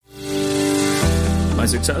My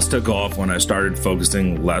success took off when I started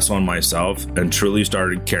focusing less on myself and truly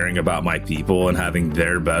started caring about my people and having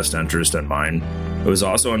their best interest in mind. It was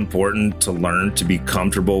also important to learn to be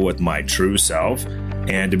comfortable with my true self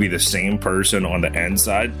and to be the same person on the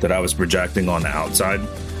inside that I was projecting on the outside.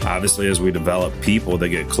 Obviously, as we develop people that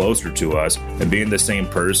get closer to us, and being the same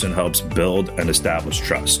person helps build and establish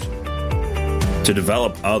trust. To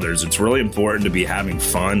develop others, it's really important to be having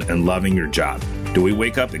fun and loving your job. Do we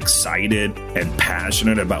wake up excited and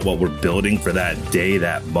passionate about what we're building for that day,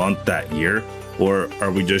 that month, that year? Or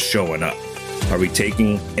are we just showing up? Are we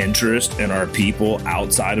taking interest in our people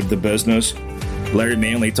outside of the business? Larry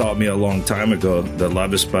Manley taught me a long time ago that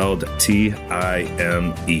love is spelled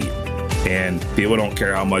Time. And people don't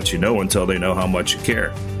care how much you know until they know how much you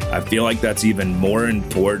care. I feel like that's even more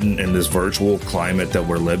important in this virtual climate that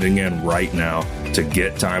we're living in right now, to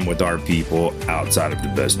get time with our people outside of the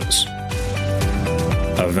business.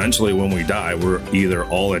 Eventually, when we die, we're either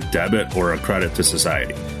all a debit or a credit to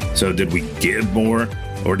society. So did we give more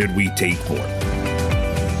or did we take more?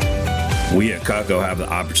 We at Cutco have the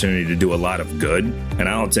opportunity to do a lot of good, and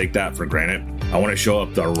I don't take that for granted. I want to show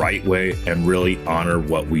up the right way and really honor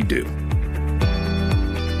what we do.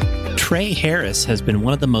 Trey Harris has been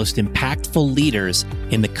one of the most impactful leaders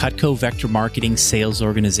in the Cutco Vector Marketing sales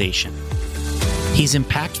organization. He's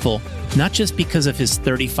impactful not just because of his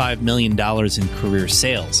 $35 million in career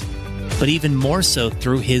sales, but even more so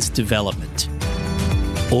through his development.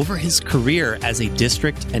 Over his career as a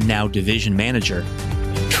district and now division manager,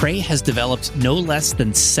 Trey has developed no less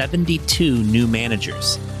than 72 new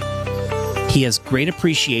managers. He has great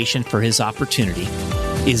appreciation for his opportunity,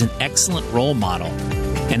 is an excellent role model,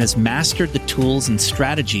 and has mastered the tools and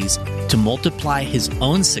strategies to multiply his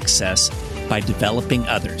own success by developing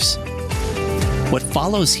others. What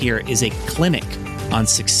follows here is a clinic on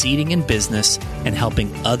succeeding in business and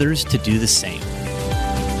helping others to do the same.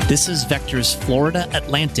 This is Vector's Florida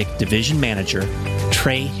Atlantic Division Manager,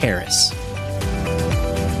 Trey Harris.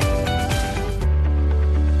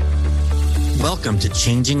 Welcome to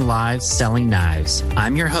Changing Lives, Selling Knives.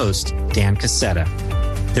 I'm your host, Dan Cassetta.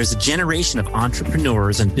 There's a generation of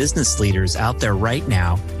entrepreneurs and business leaders out there right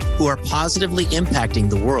now who are positively impacting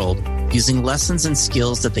the world using lessons and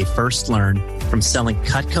skills that they first learned from selling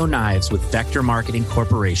Cutco knives with Vector Marketing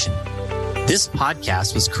Corporation. This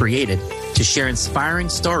podcast was created to share inspiring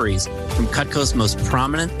stories from Cutco's most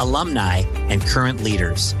prominent alumni and current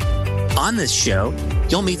leaders. On this show,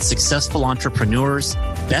 you'll meet successful entrepreneurs,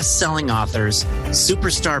 best-selling authors,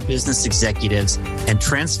 superstar business executives, and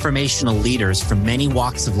transformational leaders from many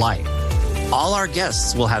walks of life. All our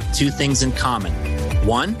guests will have two things in common.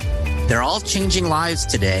 One, they're all changing lives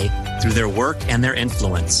today through their work and their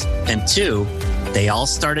influence. And two, they all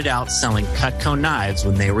started out selling Cutco knives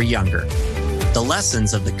when they were younger. The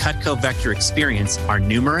lessons of the Cutco Vector experience are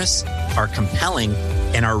numerous, are compelling,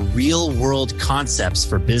 and are real-world concepts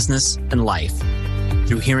for business and life.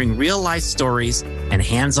 Through hearing real-life stories and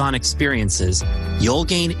hands-on experiences, you'll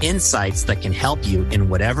gain insights that can help you in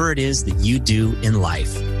whatever it is that you do in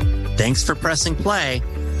life. Thanks for pressing play.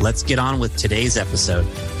 Let's get on with today's episode.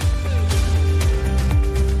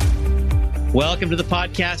 Welcome to the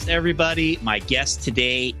podcast, everybody. My guest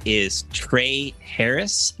today is Trey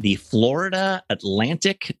Harris, the Florida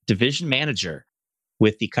Atlantic Division Manager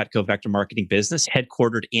with the Cutco Vector Marketing business,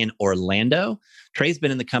 headquartered in Orlando. Trey's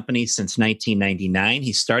been in the company since 1999.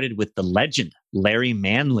 He started with the legend, Larry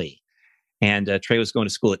Manley. And Trey was going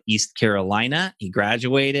to school at East Carolina. He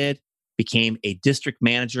graduated, became a district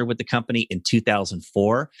manager with the company in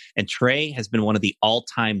 2004. And Trey has been one of the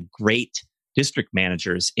all-time great district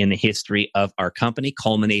managers in the history of our company,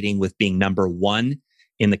 culminating with being number one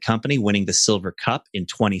in the company, winning the Silver Cup in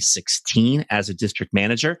 2016 as a district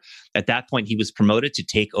manager. At that point, he was promoted to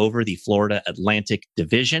take over the Florida Atlantic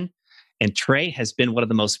Division. And Trey has been one of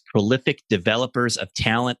the most prolific developers of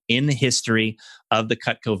talent in the history of the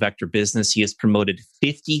Cutco Vector business. He has promoted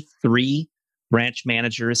 53 branch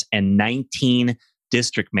managers and 19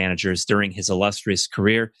 district managers during his illustrious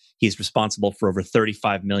career. He's responsible for over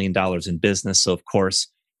 $35 million in business. So, of course,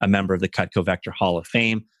 a member of the Cutco Vector Hall of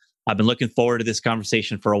Fame. I've been looking forward to this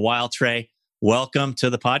conversation for a while, Trey. Welcome to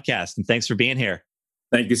the podcast, and thanks for being here.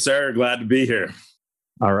 Thank you, sir. Glad to be here.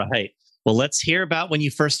 All right. Well, let's hear about when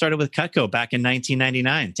you first started with Cutco back in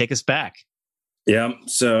 1999. Take us back. Yeah.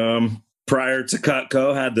 So prior to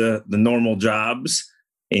Cutco, had the normal jobs.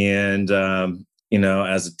 And,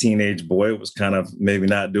 as a teenage boy, was kind of maybe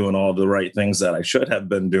not doing all the right things that I should have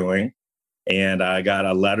been doing. And I got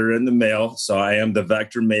a letter in the mail. So I am the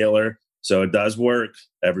Vector mailer. So it does work,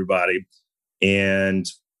 everybody. And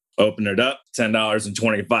opened it up.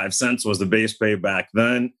 $10.25 was the base pay back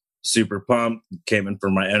then. super pumped, came in for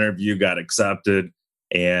my interview, got accepted,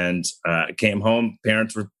 and came home.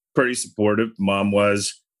 Parents were pretty supportive. Mom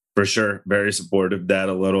was for sure very supportive. Dad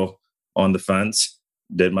a little on the fence.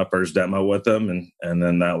 Did my first demo with them, and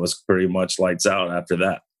then that was pretty much lights out after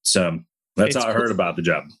that. So that's how I heard about the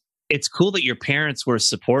job. It's cool that your parents were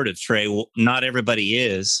supportive, Trey. Well, not everybody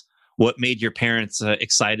is. What made your parents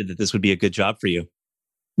excited that this would be a good job for you?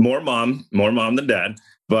 More mom than dad.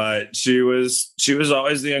 But she was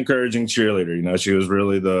always the encouraging cheerleader. You know, she was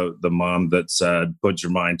really the mom that said, "Put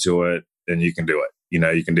your mind to it, and you can do it. You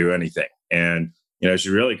know, you can do anything." And you know, she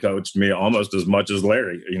really coached me almost as much as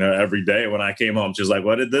Larry. You know, every day when I came home, she was like,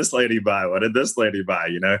 "What did this lady buy? What did this lady buy?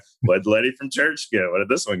 You know, what did the lady from church get? What did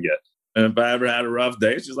this one get?" And if I ever had a rough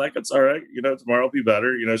day, she's like, "It's all right. You know, tomorrow will be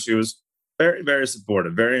better." You know, she was very, very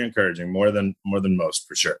supportive, very encouraging, more than most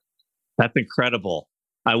for sure. That's incredible.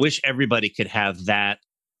 I wish everybody could have that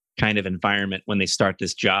kind of environment when they start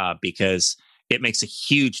this job, because it makes a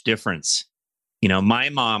huge difference. You know, my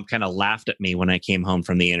mom kind of laughed at me when I came home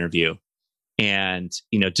from the interview and,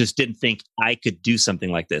 you know, just didn't think I could do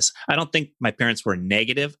something like this. I don't think my parents were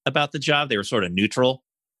negative about the job. They were sort of neutral,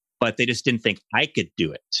 but they just didn't think I could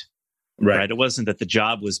do it. Right. It wasn't that the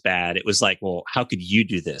job was bad. It was like, well, how could you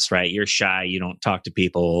do this? Right. You're shy. You don't talk to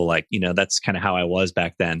people. Like, you know, that's kind of how I was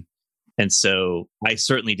back then. And so I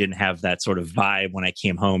certainly didn't have that sort of vibe when I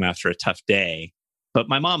came home after a tough day. But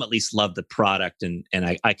my mom at least loved the product. And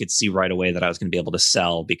I could see right away that I was going to be able to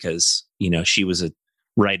sell because, you know, she was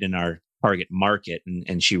right in our target market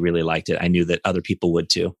and she really liked it. I knew that other people would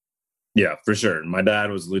too. Yeah, for sure. My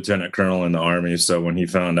dad was lieutenant colonel in the Army. So when he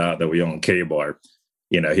found out that we owned K-Bar,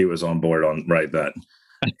 you know, he was on board on right then.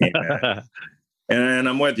 And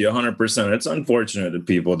I'm with you 100%. It's unfortunate that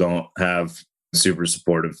people don't have super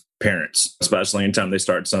supportive parents, especially anytime they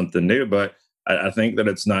start something new. But I think that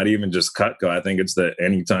it's not even just Cutco. I think it's that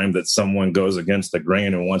anytime that someone goes against the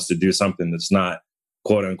grain and wants to do something that's not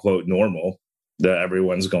quote unquote normal, that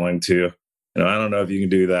everyone's going to, you know, I don't know if you can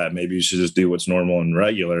do that. Maybe you should just do what's normal and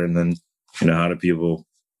regular. And then, you know, how do people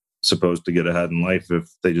supposed to get ahead in life if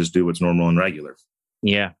they just do what's normal and regular?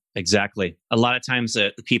 Yeah, exactly. A lot of times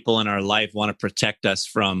the people in our life want to protect us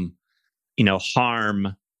from, you know,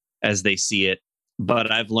 harm as they see it.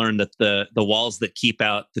 But I've learned that the walls that keep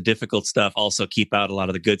out the difficult stuff also keep out a lot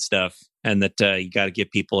of the good stuff. And that you got to give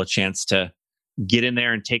people a chance to get in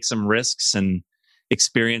there and take some risks and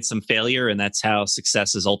experience some failure. And that's how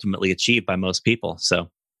success is ultimately achieved by most people. So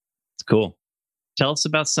it's cool. Tell us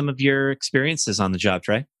about some of your experiences on the job,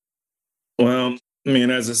 Trey. Well, I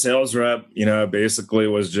mean, as a sales rep, you know, basically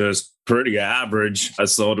was just pretty average. I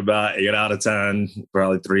sold about 8 out of 10,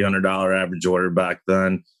 probably $300 average order back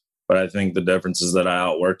then. But I think the difference is that I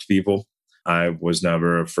outworked people. I was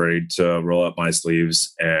never afraid to roll up my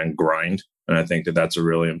sleeves and grind. And I think that that's a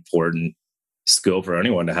really important skill for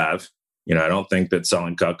anyone to have. You know, I don't think that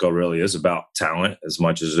selling Cutco really is about talent as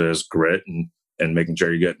much as it is grit and making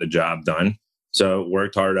sure you get the job done. So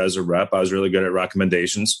worked hard as a rep. I was really good at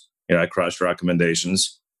recommendations. You know, I crushed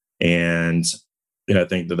recommendations. And, you know, I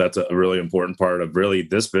think that that's a really important part of really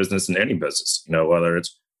this business and any business, you know, whether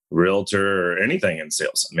it's realtor or anything in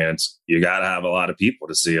sales. I mean, you got to have a lot of people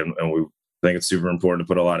to see. And we think it's super important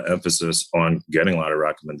to put a lot of emphasis on getting a lot of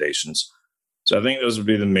recommendations. So I think those would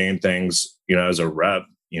be the main things, you know, as a rep,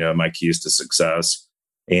 you know, my keys to success.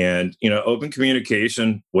 And, you know, open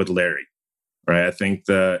communication with Larry, right? I think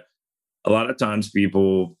that a lot of times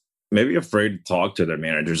people may be afraid to talk to their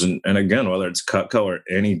managers. And again, whether it's Cutco or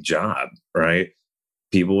any job, right?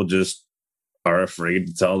 People just are afraid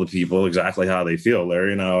to tell the people exactly how they feel.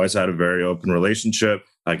 Larry and I always had a very open relationship.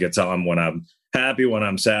 I could tell him when I'm happy, when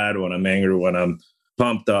I'm sad, when I'm angry, when I'm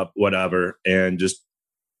pumped up, whatever, and just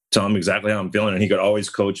tell him exactly how I'm feeling. And he could always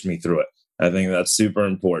coach me through it. I think that's super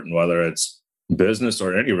important, whether it's business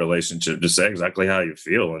or any relationship. Just say exactly how you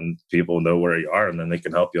feel and people know where you are and then they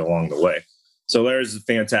can help you along the way. So Larry's a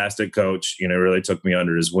fantastic coach, you know, really took me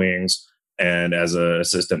under his wings. And as an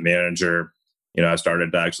assistant manager, you know, I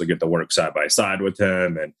started to actually get to work side by side with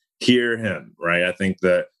him and hear him, right? I think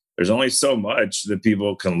that there's only so much that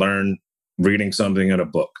people can learn reading something in a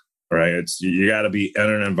book, right? You got to be in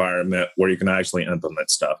an environment where you can actually implement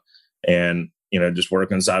stuff. And, you know, just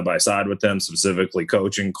working side by side with him, specifically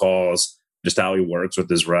coaching calls, just how he works with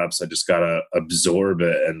his reps. I just got to absorb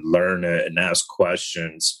it and learn it and ask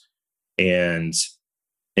questions. And,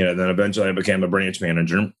 you know, then eventually I became a branch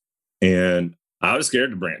manager and I was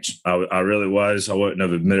scared to branch. I really was. I wouldn't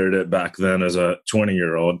have admitted it back then as a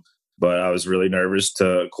 20-year-old, but I was really nervous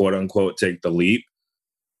to quote unquote take the leap.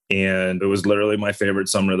 And it was literally my favorite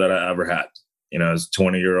summer that I ever had. You know, as a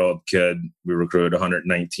 20-year-old kid, we recruited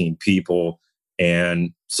 119 people and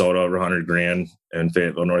sold over 100 grand in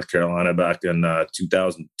Fayetteville, North Carolina back in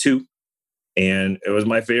 2002. And it was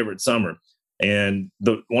my favorite summer. And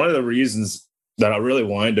one of the reasons that I really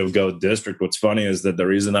wanted to go district, what's funny is that the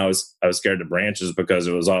reason I was scared to branch is because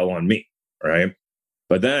it was all on me, right?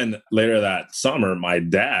 But then later that summer, my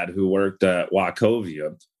dad, who worked at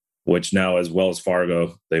Wachovia, which now is Wells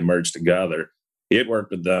Fargo, they merged together. He had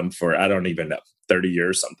worked with them for, I don't even know, 30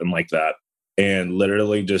 years, something like that. And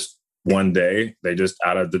literally just one day, they just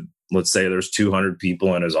out of the, let's say there's 200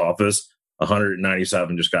 people in his office,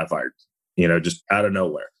 197 just got fired, just out of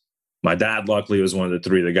nowhere. My dad, luckily, was one of the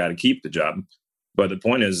three that got to keep the job. But the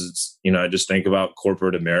point is, it's, I just think about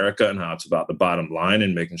corporate America and how it's about the bottom line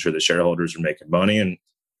and making sure the shareholders are making money and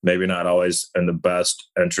maybe not always in the best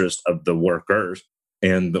interest of the workers.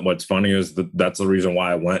 And what's funny is that's the reason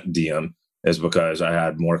why I went DM, is because I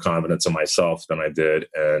had more confidence in myself than I did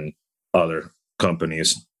in other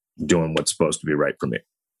companies doing what's supposed to be right for me.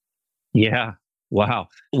 Yeah. Wow.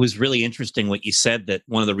 It was really interesting what you said, that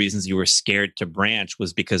one of the reasons you were scared to branch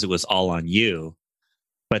was because it was all on you.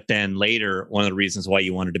 But then later, one of the reasons why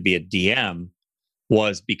you wanted to be a DM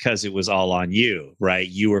was because it was all on you, right?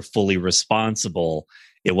 You were fully responsible.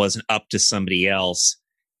 It wasn't up to somebody else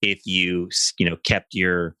if you kept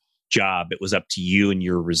your job. It was up to you and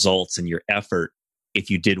your results and your effort if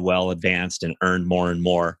you did well, advanced, and earned more and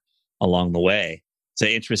more along the way. It's an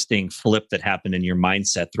interesting flip that happened in your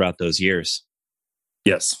mindset throughout those years.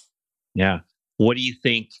 Yes. Yeah. What do you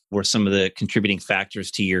think were some of the contributing factors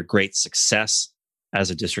to your great success as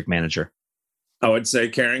a district manager? I would say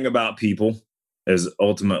caring about people is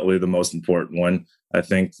ultimately the most important one. I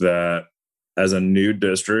think that as a new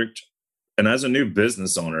district and as a new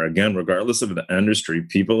business owner, again, regardless of the industry,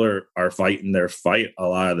 people are fighting their fight a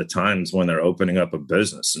lot of the times when they're opening up a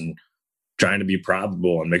business and trying to be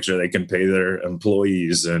profitable and make sure they can pay their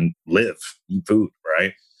employees and live, eat food,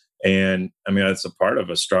 right? And I mean, that's a part of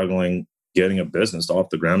a struggling getting a business off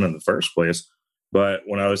the ground in the first place. But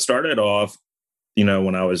when I started off,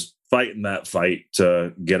 when I was fighting that fight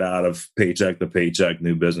to get out of paycheck to paycheck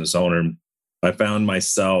new business owner, I found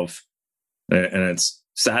myself, and it's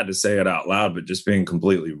sad to say it out loud, but just being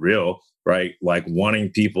completely real, right? Like wanting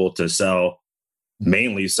people to sell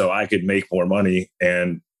mainly so I could make more money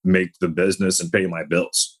and make the business and pay my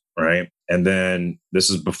bills, right? And then this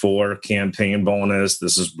is before campaign bonus.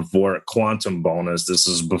 This is before quantum bonus. This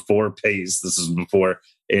is before PACE. This is before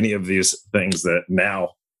any of these things that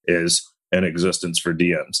now is in existence for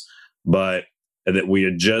DMs. But that we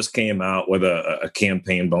had just came out with a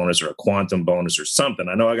campaign bonus or a quantum bonus or something.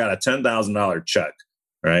 I know I got a $10,000 check,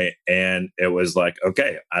 right? And it was like,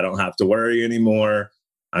 okay, I don't have to worry anymore.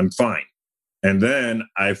 I'm fine. And then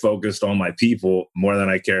I focused on my people more than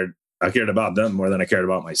I cared. I cared about them more than I cared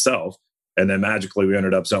about myself. And then magically we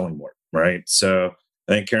ended up selling more, right? So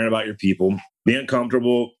I think caring about your people, being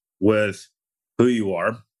comfortable with who you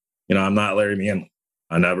are. I'm not Larry Manley.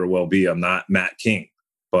 I never will be. I'm not Matt King.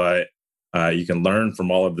 But you can learn from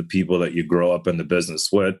all of the people that you grow up in the business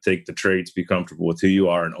with, take the traits, be comfortable with who you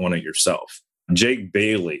are, and own it yourself. Jake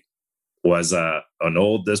Bailey was an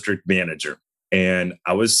old district manager. And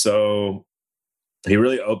he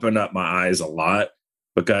really opened up my eyes a lot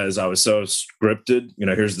because I was so scripted.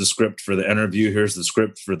 Here's the script for the interview. Here's the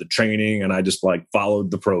script for the training. And I just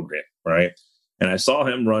followed the program, right? And I saw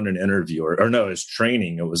him run an interview or no, his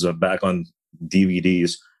training. It was back on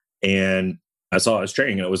DVDs. And I saw his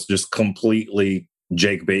training and it was just completely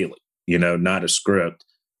Jake Bailey, not a script.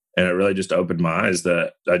 And it really just opened my eyes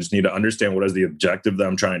that I just need to understand what is the objective that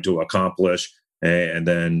I'm trying to accomplish and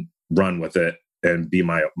then run with it and be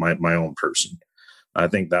my own person. I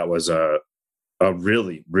think that was a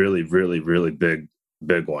really, really, really, really big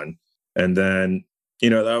one. And then,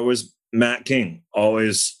 that was Matt King.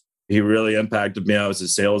 He really impacted me. I was a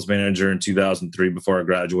sales manager in 2003 before I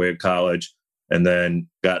graduated college, and then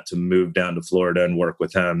got to move down to Florida and work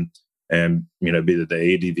with him and, be the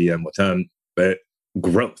ADVM with him. But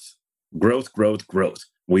growth.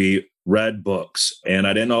 We read books, and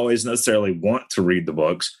I didn't always necessarily want to read the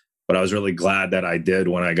books, but I was really glad that I did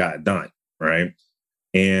when I got done, right?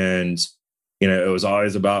 And, it was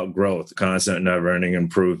always about growth, constant, never-ending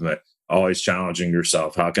improvement, always challenging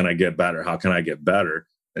yourself. How can I get better? How can I get better?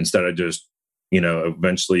 Instead of just,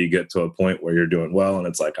 eventually you get to a point where you're doing well and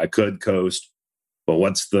it's like, I could coast, but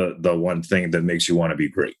what's the one thing that makes you want to be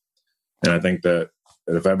great? And I think that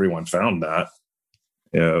if everyone found that,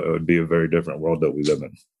 it would be a very different world that we live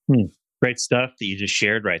in. Great stuff that you just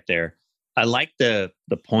shared right there. I like the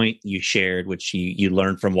point you shared, which you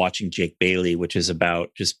learned from watching Jake Bailey, which is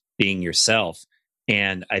about just being yourself.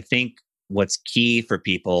 And I think what's key for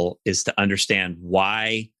people is to understand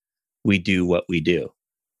why we do what we do,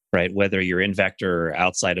 right? Whether you're in Vector or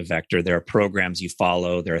outside of Vector, there are programs you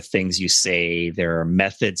follow, there are things you say, there are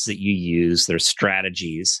methods that you use, there's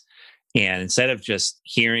strategies. And instead of just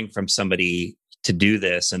hearing from somebody to do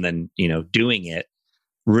this and then, doing it,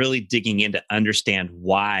 really digging in to understand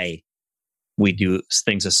why we do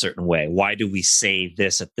things a certain way. Why do we say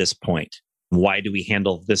this at this point? Why do we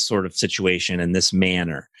handle this sort of situation in this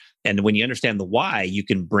manner? And when you understand the why, you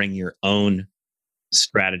can bring your own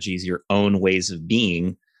strategies, your own ways of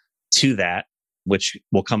being to that, which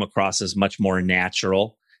will come across as much more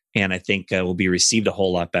natural. And I think will be received a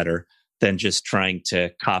whole lot better than just trying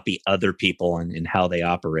to copy other people and how they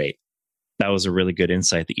operate. That was a really good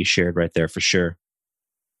insight that you shared right there for sure.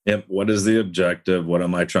 Yep. What is the objective? What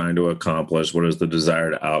am I trying to accomplish? What is the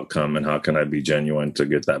desired outcome? And how can I be genuine to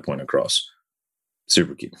get that point across?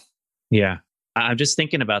 Super key. Yeah. I'm just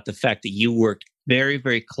thinking about the fact that you worked very,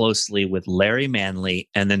 very closely with Larry Manley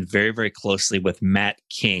and then very, very closely with Matt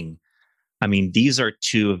King. I mean, these are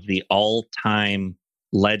two of the all-time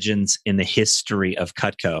legends in the history of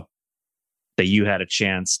Cutco that you had a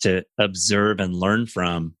chance to observe and learn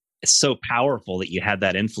from. It's so powerful that you had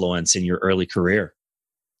that influence in your early career.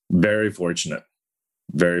 Very fortunate.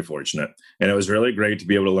 Very fortunate. And it was really great to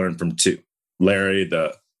be able to learn from two. Larry,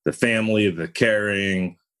 the family, the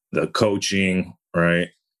caring, the coaching, right?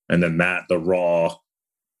 And then Matt, the raw,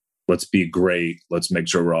 let's be great. Let's make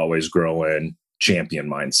sure we're always growing, champion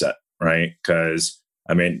mindset, right? Because,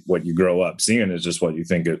 what you grow up seeing is just what you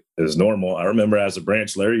think is normal. I remember as a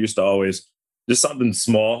branch, Larry used to always, just something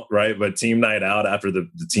small, right? But team night out after the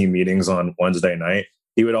team meetings on Wednesday night,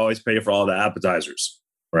 he would always pay for all the appetizers,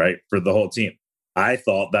 right? For the whole team. I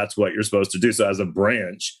thought that's what you're supposed to do. So as a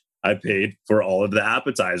branch, I paid for all of the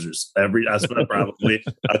appetizers. I spent probably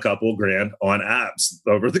a couple grand on apps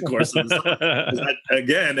over the course of the summer.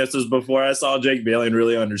 Again, this was before I saw Jake Bailey and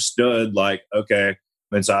really understood, okay.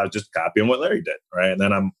 And so I was just copying what Larry did, right? And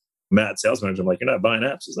then I'm Matt, sales manager. I'm like, you're not buying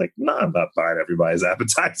apps? He's like, no, I'm not buying everybody's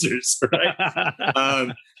appetizers,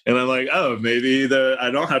 right? And I'm like, oh, maybe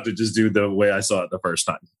I don't have to just do the way I saw it the first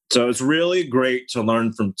time. So it's really great to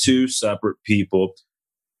learn from two separate people,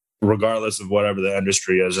 regardless of whatever the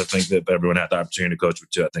industry is. I think that if everyone had the opportunity to coach with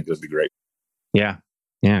two, I think it would be great. Yeah.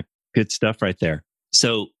 Yeah. Good stuff right there.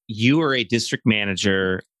 So you were a district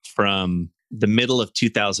manager from the middle of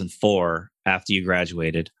 2004 after you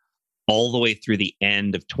graduated all the way through the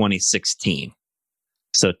end of 2016.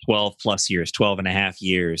 So 12 plus years, 12 and a half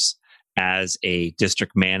years as a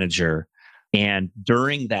district manager. And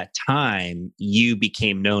during that time, you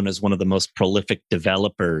became known as one of the most prolific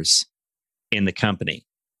developers in the company.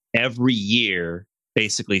 Every year,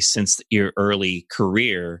 basically since your early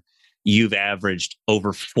career, you've averaged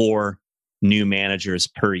over 4 new managers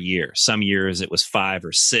per year. Some years it was 5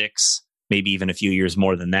 or 6, maybe even a few years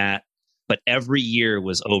more than that. But every year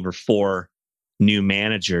was over 4 new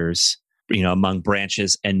managers, among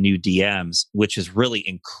branches and new DMs, which is really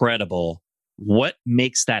incredible. What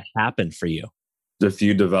makes that happen for you? The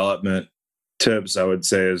few development tips I would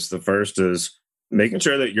say is the first is making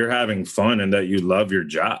sure that you're having fun and that you love your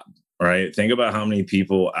job, right? Think about how many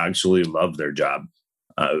people actually love their job.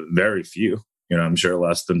 Very few. I'm sure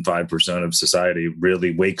less than 5% of society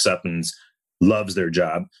really wakes up and loves their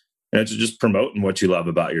job. And it's just promoting what you love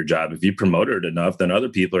about your job. If you promote it enough, then other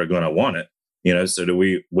people are going to want it. So do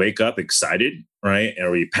we wake up excited, right?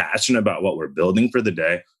 Are we passionate about what we're building for the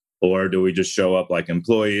day? Or do we just show up like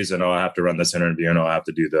employees and, I have to run this interview and I have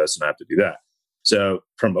to do this and I have to do that? So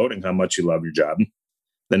promoting how much you love your job.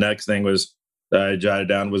 The next thing was that I jotted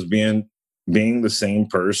down was being the same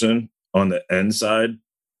person on the inside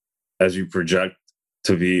as you project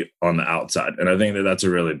to be on the outside. And I think that that's a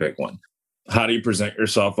really big one. How do you present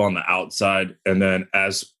yourself on the outside? And then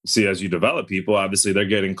as you develop people, obviously they're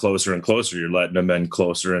getting closer and closer. You're letting them in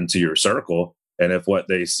closer into your circle. And if what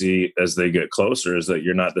they see as they get closer is that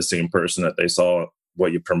you're not the same person that they saw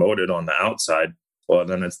what you promoted on the outside, well,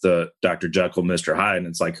 then it's the Dr. Jekyll, Mr. Hyde. And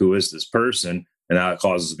it's like, who is this person? And now it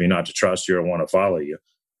causes me not to trust you or want to follow you.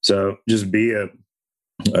 So just be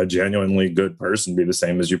a genuinely good person, be the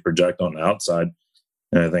same as you project on the outside.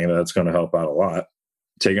 And I think that's going to help out a lot.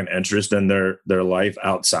 Take an interest in their life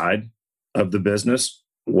outside of the business.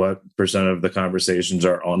 What percent of the conversations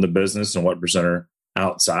are on the business and what percent are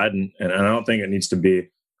outside? And I don't think it needs to be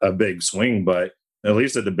a big swing, but at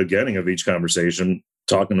least at the beginning of each conversation,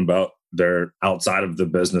 talking about their outside of the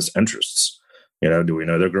business interests. Do we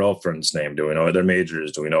know their girlfriend's name? Do we know what their major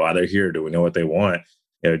is? Do we know why they're here? Do we know what they want?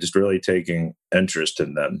 Just really taking interest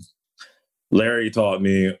in them. Larry taught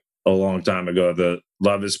me a long time ago that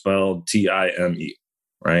love is spelled Time,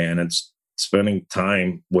 right? And it's spending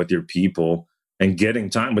time with your people and getting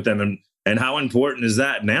time with them. And how important is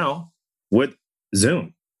that now with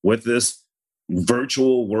Zoom, with this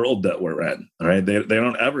virtual world that we're in, right? They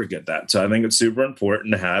don't ever get that. So I think it's super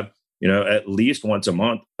important to have, at least once a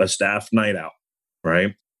month, a staff night out,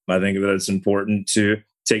 right? I think that it's important to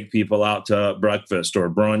take people out to breakfast or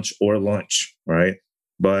brunch or lunch, right?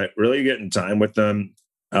 But really getting time with them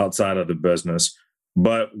outside of the business,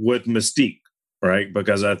 but with mystique, right?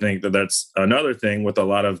 Because I think that that's another thing with a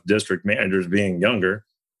lot of district managers being younger,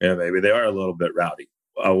 and maybe they are a little bit rowdy.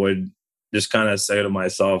 I would just kind of say to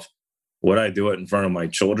myself, would I do it in front of my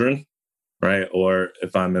children, right? Or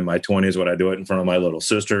if I'm in my 20s, would I do it in front of my little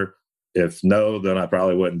sister? If no, then I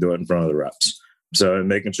probably wouldn't do it in front of the reps. So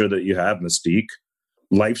making sure that you have mystique.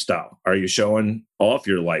 Lifestyle. Are you showing off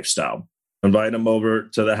your lifestyle? Invite them over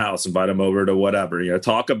to the house, invite them over to whatever.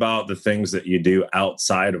 Talk about the things that you do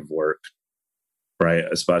outside of work, right?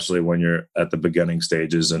 Especially when you're at the beginning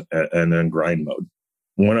stages and in grind mode.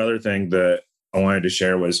 One other thing that I wanted to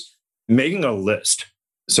share was making a list.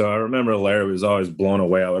 So I remember Larry was always blown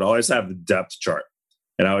away. I would always have the depth chart,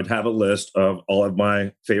 and I would have a list of all of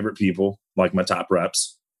my favorite people, like my top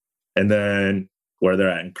reps, and then where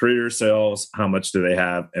they're at in career sales, how much do they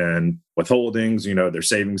have in withholdings, their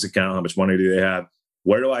savings account, how much money do they have?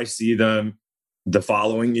 Where do I see them the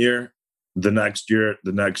following year, the next year,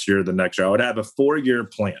 the next year, the next year? I would have a 4-year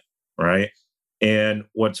plan, right? And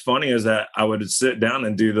what's funny is that I would sit down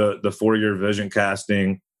and do the 4-year vision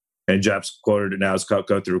casting, and Jeff's quoted it now as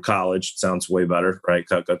Cutco through college. Sounds way better, right?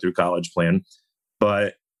 Cutco through college plan.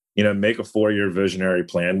 But, make a 4-year visionary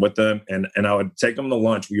plan with them. And I would take them to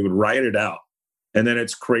lunch. We would write it out. And then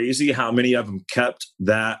it's crazy how many of them kept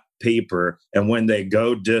that paper. And when they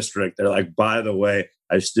go district, they're like, by the way,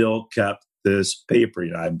 I still kept this paper.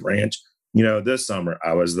 I branch, this summer,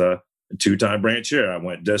 I was the 2-time branch here. I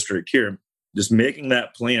went district here. Just making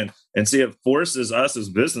that plan, and see, it forces us as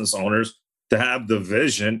business owners to have the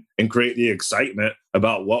vision and create the excitement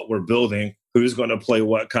about what we're building, who's going to play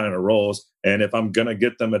what kind of roles. And if I'm going to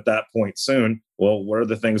get them at that point soon, well, what are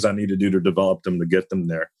the things I need to do to develop them to get them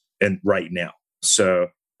there and right now? So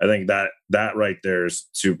I think that right there is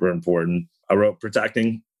super important. I wrote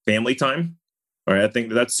protecting family time. All right. I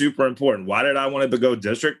think that's super important. Why did I want to go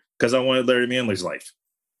district? Because I wanted Larry Manley's life,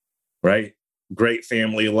 right? Great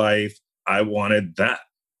family life. I wanted that.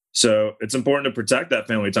 So it's important to protect that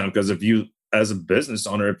family time, because if you, as a business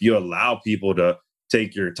owner, if you allow people to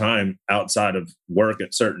take your time outside of work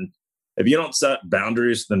if you don't set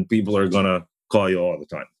boundaries, then people are going to call you all the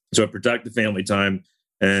time. So protect the family time,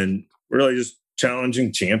 and really just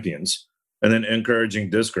challenging champions and then encouraging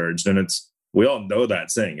discouraged. And we all know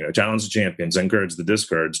that saying, challenge the champions, encourage the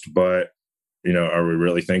discouraged. But, are we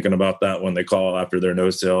really thinking about that when they call after their no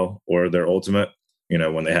sale or their ultimate,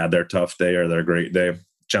 when they had their tough day or their great day?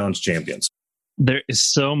 Challenge champions. There is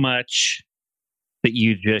so much that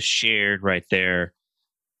you just shared right there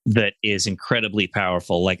that is incredibly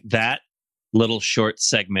powerful. Like that little short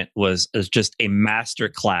segment was just a master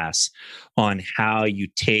class on how you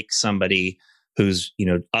take somebody who's,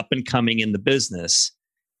 up and coming in the business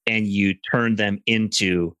and you turn them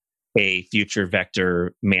into a future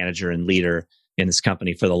Vector manager and leader in this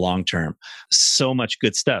company for the long term. So much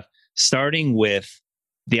good stuff. Starting with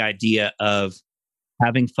the idea of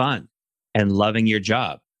having fun and loving your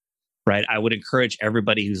job, right? I would encourage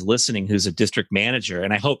everybody who's listening, who's a district manager,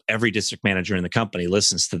 and I hope every district manager in the company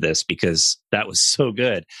listens to this because that was so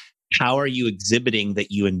good. How are you exhibiting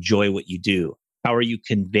that you enjoy what you do? How are you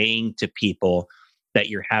conveying to people that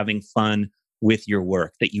you're having fun with your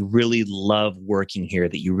work, that you really love working here,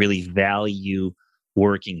 that you really value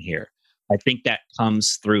working here? I think that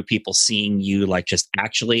comes through people seeing you like just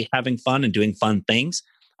actually having fun and doing fun things.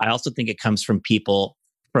 I also think it comes from people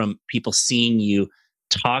seeing you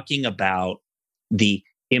talking about the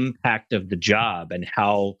impact of the job and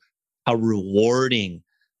how rewarding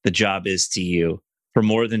the job is to you for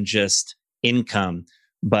more than just income,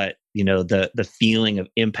 but the feeling of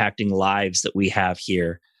impacting lives that we have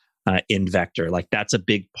here in Vector. Like that's a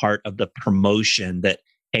big part of the promotion that,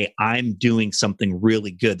 hey, I'm doing something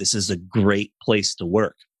really good. This is a great place to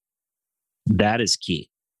work. That is key.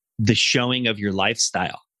 The showing of your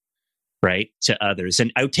lifestyle, right, to others.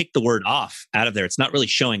 And I would take the word off out of there. It's not really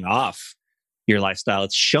showing off your lifestyle.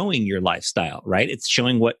 It's showing your lifestyle, right? It's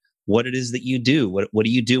showing what it is that you do. What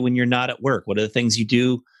do you do when you're not at work? What are the things you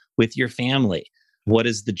do with your family? What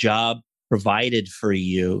is the job provided for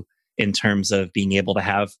you in terms of being able to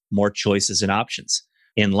have more choices and options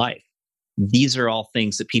in life? These are all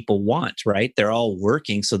things that people want, right? They're all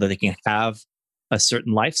working so that they can have a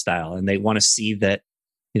certain lifestyle, and they want to see that,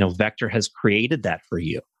 Vector has created that for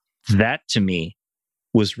you. That to me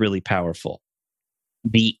was really powerful.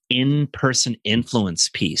 the in-person influence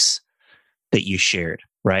piece that you shared,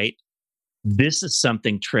 right? This is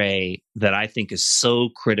something, Trey, that I think is so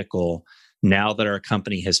critical now that our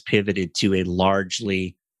company has pivoted to a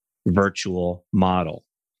largely virtual model.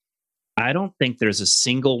 I don't think there's a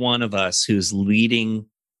single one of us who's leading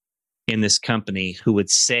in this company who would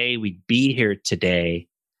say we'd be here today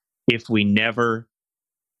if we never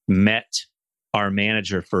met our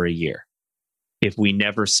manager for a year, if we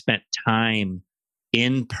never spent time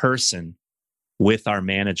in person with our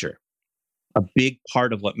manager. A big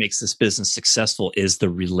part of what makes this business successful is the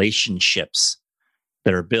relationships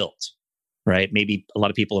that are built, right? Maybe a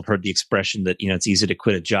lot of people have heard the expression that, it's easy to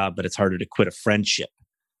quit a job, but it's harder to quit a friendship,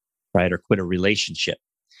 right? Or quit a relationship.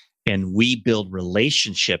 And we build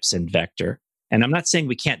relationships in Vector. And I'm not saying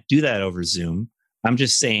we can't do that over Zoom. I'm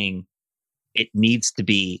just saying it needs to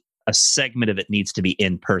be a segment of it needs to be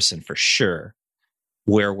in person for sure,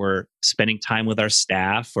 where we're spending time with our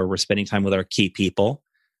staff, or we're spending time with our key people,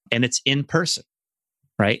 and it's in person,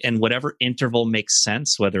 right? And whatever interval makes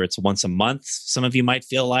sense, whether it's once a month, some of you might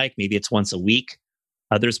feel like, maybe it's once a week,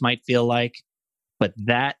 others might feel like, but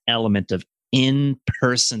that element of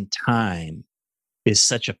in-person time is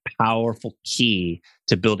such a powerful key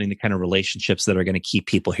to building the kind of relationships that are going to keep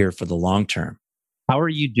people here for the long term. How are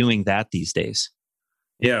you doing that these days?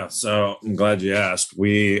 Yeah, so I'm glad you asked.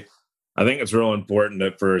 I think it's real important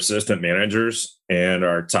that for assistant managers and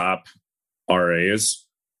our top RAs,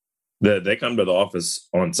 that they come to the office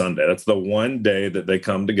on Sunday. That's the one day that they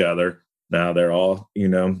come together. Now they're all,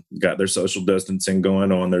 got their social distancing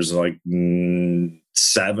going on. There's like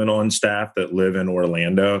 7 on staff that live in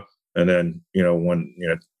Orlando, and then, one,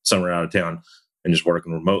 some are out of town and just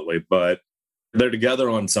working remotely, but they're together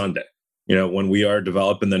on Sunday. When we are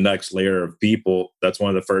developing the next layer of people, that's one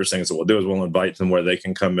of the first things that we'll do is we'll invite them where they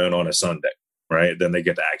can come in on a Sunday, right? Then they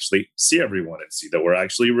get to actually see everyone and see that we're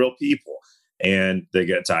actually real people, and they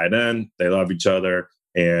get tied in, they love each other,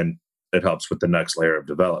 and it helps with the next layer of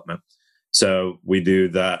development. So we do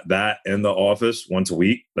that in the office once a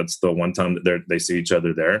week. That's the one time that they see each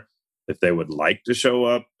other there. If they would like to show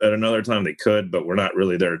up at another time, they could, but we're not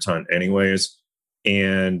really there a ton anyways.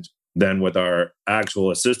 And then with our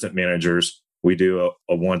actual assistant managers, we do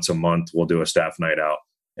a once a month, we'll do a staff night out.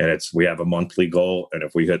 And we have a monthly goal. And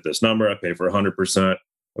if we hit this number, I pay for 100%.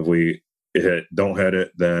 If we don't hit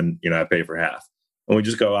it, then, I pay for half. And we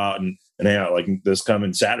just go out and hang out. Like this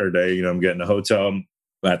coming Saturday, I'm getting a hotel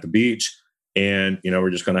at the beach, and, we're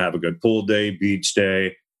just going to have a good pool day, beach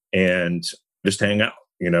day, and just hang out,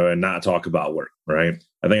 and not talk about work. Right.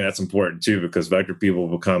 I think that's important too, because Vector people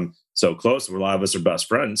become so close. A lot of us are best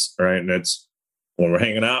friends, right? And it's when we're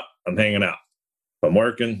hanging out, I'm hanging out. If I'm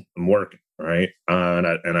working, right?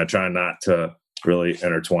 And I try not to really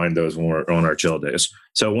intertwine those when we're on our chill days.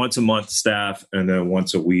 So once a month, staff, and then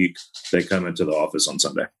once a week, they come into the office on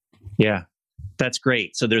Sunday. Yeah, that's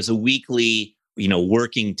great. So there's a weekly,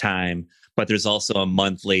 working time, but there's also a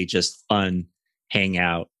monthly, just fun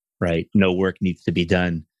hangout, right? No work needs to be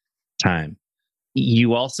done time.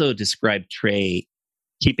 You also described, Trey,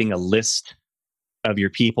 keeping a list of your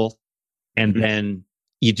people, and then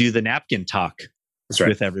you do the napkin talk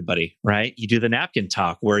with everybody, right? You do the napkin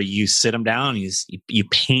talk where you sit them down, you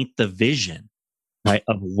paint the vision, right,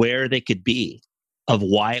 of where they could be, of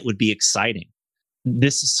why it would be exciting.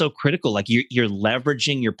 This is so critical. Like you're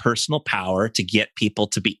leveraging your personal power to get people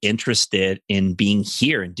to be interested in being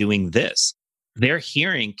here and doing this. They're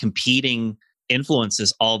hearing competing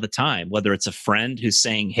influences all the time, whether it's a friend who's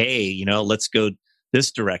saying, hey, let's go this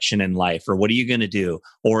direction in life, or what are you going to do?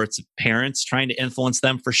 Or it's parents trying to influence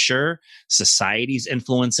them for sure. Society's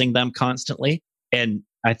influencing them constantly. And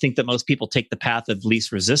I think that most people take the path of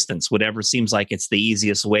least resistance. Whatever seems like it's the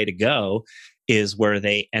easiest way to go is where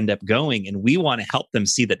they end up going. And we want to help them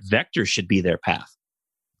see that Vector should be their path,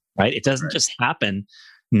 right? It doesn't just happen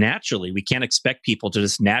naturally. We can't expect people to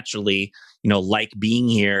just naturally, like being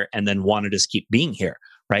here and then want to just keep being here,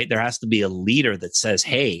 right? There has to be a leader that says,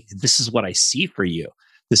 hey, this is what I see for you.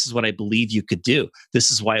 This is what I believe you could do.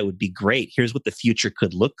 This is why it would be great. Here's what the future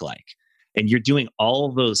could look like. And you're doing all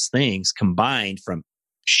of those things combined from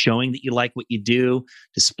showing that you like what you do,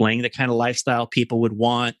 displaying the kind of lifestyle people would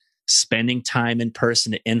want, spending time in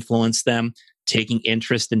person to influence them, taking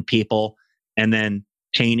interest in people, and then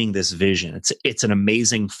painting this vision. It's an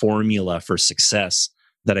amazing formula for success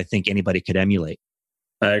that I think anybody could emulate.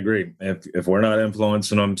 I agree. If we're not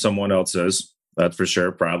influencing them, someone else is. That's for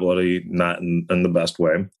sure. Probably not in the best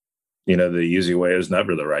way. The easy way is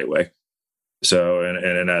never the right way. So,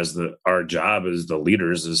 and as our job as the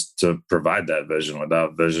leaders is to provide that vision.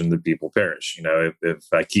 Without vision, the people perish. If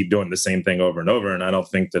I keep doing the same thing over and over, and I don't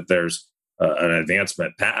think that there's an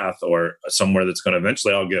advancement path or somewhere that's going to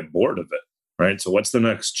eventually I'll get bored of it, right? So what's the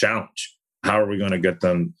next challenge? How are we going to get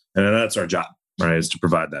them? And that's our job, right? Is to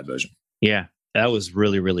provide that vision. Yeah, that was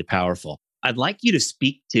really, really powerful. I'd like you to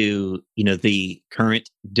speak to, the current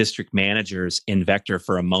district managers in Vector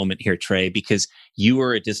for a moment here, Trey, because you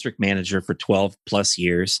were a district manager for 12 plus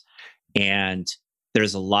years. And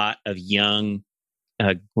there's a lot of young,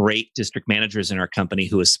 great district managers in our company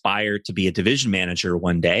who aspire to be a division manager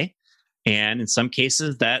one day. And in some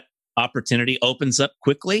cases, that opportunity opens up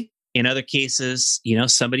quickly. In other cases,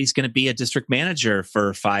 somebody's going to be a district manager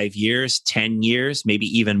for 5 years, 10 years, maybe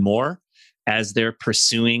even more as they're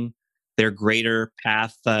pursuing their greater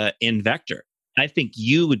path in Vector. I think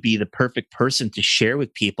you would be the perfect person to share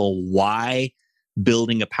with people why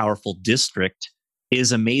building a powerful district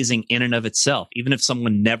is amazing in and of itself. Even if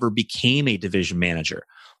someone never became a division manager,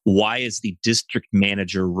 why is the district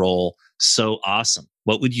manager role so awesome?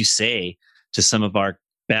 What would you say to some of our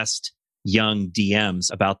best young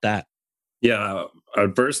DMs about that? Yeah,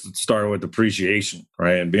 I'd first start with appreciation,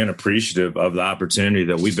 right? And being appreciative of the opportunity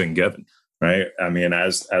that we've been given. Right. I mean,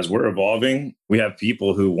 as we're evolving, we have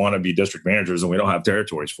people who want to be district managers and we don't have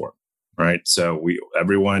territories for them. Right. So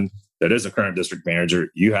everyone that is a current district manager,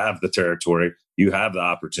 you have the territory, you have the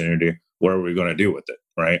opportunity. What are we going to do with it?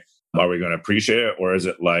 Right. Are we going to appreciate it? Or is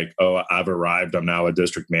it like, oh, I've arrived, I'm now a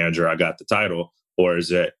district manager, I got the title? Or is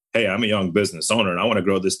it, hey, I'm a young business owner and I want to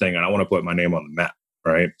grow this thing and I want to put my name on the map.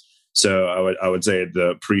 Right. So I would say the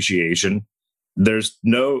appreciation, there's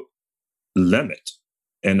no limit.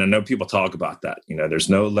 And I know people talk about that. There's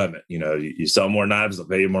no limit. You sell more knives, they'll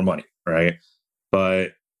pay you more money, right?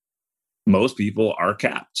 But most people are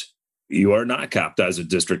capped. You are not capped as a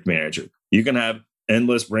district manager. You can have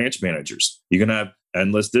endless branch managers. You can have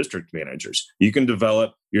endless district managers. You can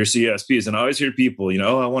develop your CSPs. And I always hear people,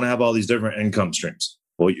 I want to have all these different income streams.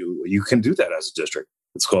 Well, you can do that as a district.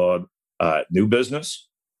 It's called new business,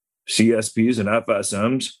 CSPs and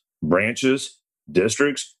FSMs, branches,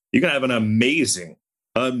 districts. You can have an amazing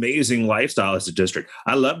lifestyle as a district.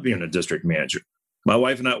 I love being a district manager. My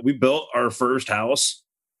wife and I, we built our first house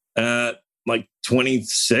at like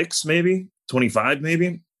 26, maybe 25,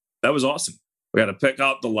 maybe. That was awesome. We got to pick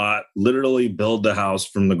out the lot, literally build the house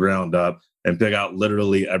from the ground up and pick out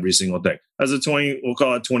literally every single thing. As we'll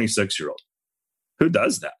call it 26-year-old. Who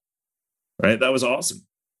does that? Right? That was awesome.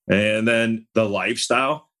 And then the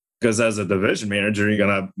lifestyle, because as a division manager, you're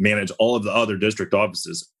going to manage all of the other district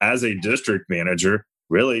offices. As a district manager,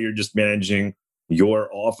 really, you're just managing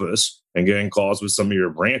your office and getting calls with some of your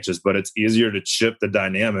branches, but it's easier to shift the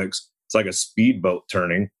dynamics. It's like a speedboat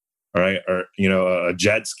turning, right? Or, a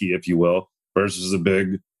jet ski, if you will, versus a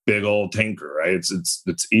big old tanker, right?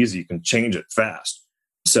 It's easy. You can change it fast.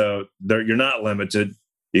 So you're not limited.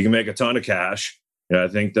 You can make a ton of cash. I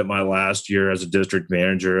think that my last year as a district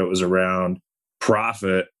manager, it was around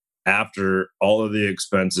profit after all of the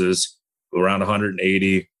expenses, around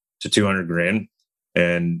 180 to 200 grand.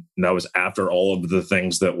 And that was after all of the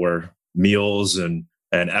things that were meals and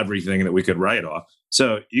everything that we could write off.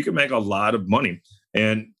 So you can make a lot of money.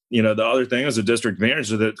 And, the other thing as a district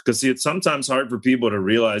manager, because it's sometimes hard for people to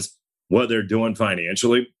realize what they're doing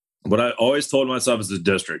financially. What I always told myself as a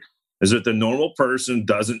district is that the normal person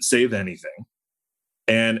doesn't save anything.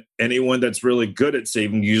 And anyone that's really good at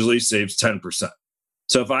saving usually saves 10%.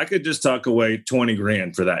 So if I could just tuck away 20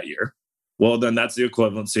 grand for that year, well, then that's the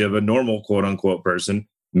equivalency of a normal quote unquote person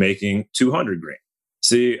making 200 grand.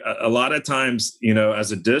 See, a lot of times,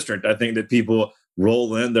 as a district, I think that people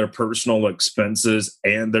roll in their personal expenses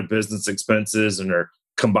and their business expenses and are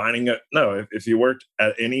combining it. No, if you worked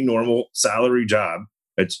at any normal salary job,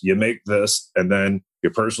 it's you make this and then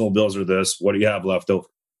your personal bills are this. What do you have left over?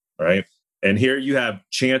 Right. And here you have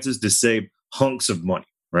chances to save hunks of money,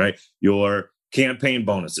 right? Your campaign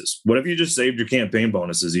bonuses. What if you just saved your campaign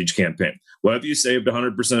bonuses each campaign? What if you saved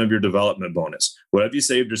 100% of your development bonus? What if you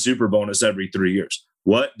saved your super bonus every 3 years?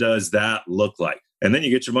 What does that look like? And then you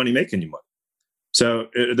get your money making you money. So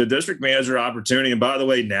the district manager opportunity, and by the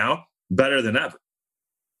way, now better than ever.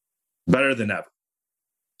 Better than ever.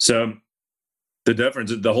 So the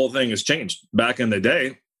difference, the whole thing has changed. Back in the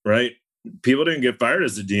day, right? People didn't get fired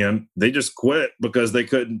as a DM. They just quit because they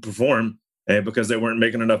couldn't perform and because they weren't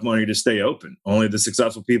making enough money to stay open. Only the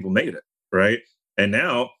successful people made it, right? And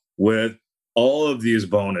now with all of these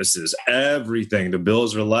bonuses, everything, the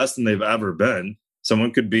bills are less than they've ever been.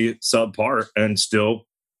 Someone could be subpar and still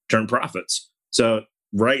turn profits. So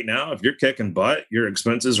right now, if you're kicking butt, your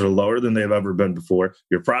expenses are lower than they've ever been before.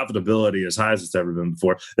 Your profitability is high as it's ever been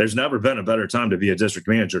before. There's never been a better time to be a district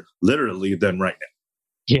manager, literally, than right now.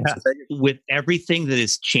 Yeah. With everything that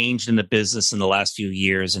has changed in the business in the last few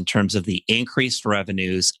years in terms of the increased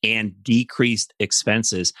revenues and decreased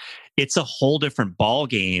expenses, it's a whole different ball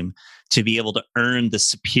game to be able to earn the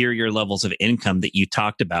superior levels of income that you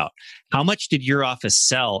talked about. How much did your office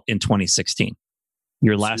sell in 2016?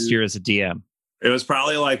 Your last year as a DM? It was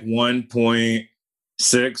probably like 1.6,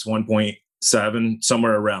 1.7,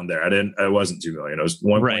 somewhere around there. It wasn't 2 million. It was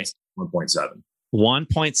 1.7.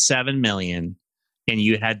 1.7 million. And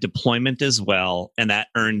you had deployment as well. And that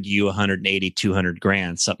earned you 180, 200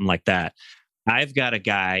 grand, something like that. I've got a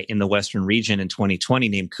guy in the Western region in 2020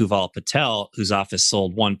 named Kuval Patel, whose office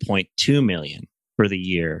sold 1.2 million for the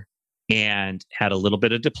year and had a little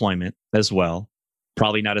bit of deployment as well.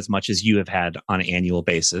 Probably not as much as you have had on an annual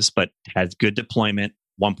basis, but had good deployment,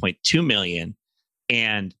 1.2 million,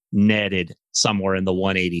 and netted somewhere in the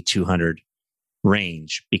 180, 200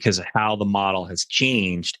 range because of how the model has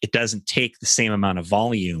changed. It doesn't take the same amount of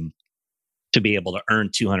volume to be able to earn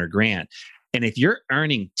 200 grand. And if you're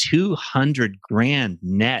earning 200 grand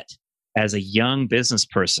net as a young business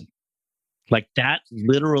person, like that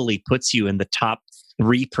literally puts you in the top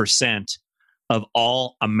 3% of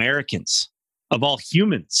all Americans, of all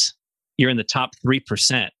humans. You're in the top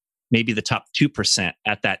 3%, maybe the top 2%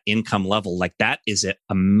 at that income level. Like that is an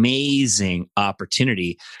amazing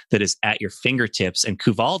opportunity that is at your fingertips. And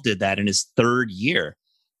Kuval did that in his third year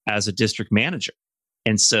as a district manager.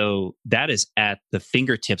 And so that is at the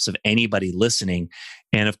fingertips of anybody listening.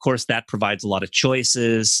 And of course, that provides a lot of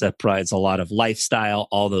choices, that provides a lot of lifestyle,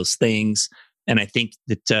 all those things. And I think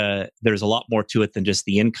that there's a lot more to it than just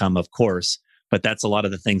the income, of course. But that's a lot of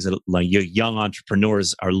the things that like, young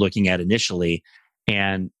entrepreneurs are looking at initially.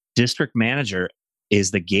 And district manager is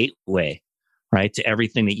the gateway, right, to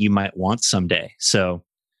everything that you might want someday. So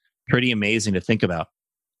pretty amazing to think about.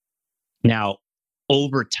 Now,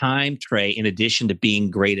 over time, Trey, in addition to being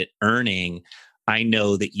great at earning, I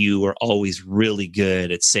know that you are always really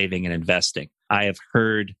good at saving and investing. I have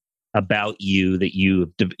heard about you that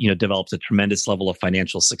you developed a tremendous level of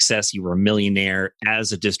financial success. You were a millionaire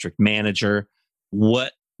as a district manager.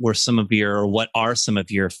 What are some of your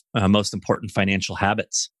most important financial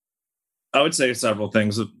habits? I would say several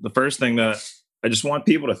things. The first thing that I just want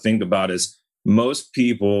people to think about is most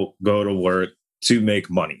people go to work to make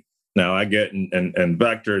money. Now, I get, and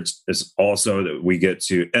Vector, it's also that we get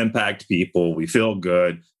to impact people. We feel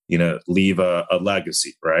good, leave a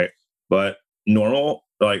legacy, right? But normal,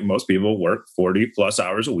 like most people work 40 plus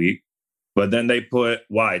hours a week, but then they put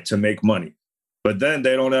why? To make money. But then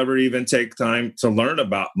they don't ever even take time to learn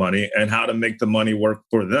about money and how to make the money work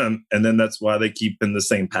for them. And then that's why they keep in the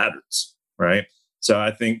same patterns, right? So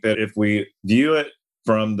I think that if we view it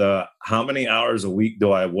from the how many hours a week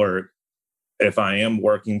do I work, if I am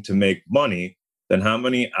working to make money, then how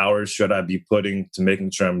many hours should I be putting to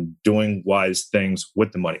making sure I'm doing wise things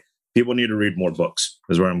with the money? People need to read more books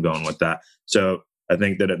is where I'm going with that. So I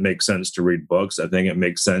think that it makes sense to read books. I think it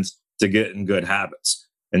makes sense to get in good habits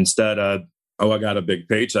instead of, I got a big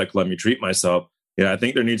paycheck, let me treat myself. I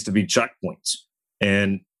think there needs to be checkpoints.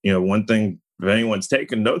 And, one thing, if anyone's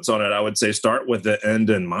taking notes on it, I would say start with the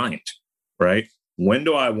end in mind, right? When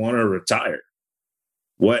do I want to retire?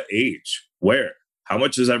 What age? Where? How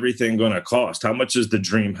much is everything going to cost? How much is the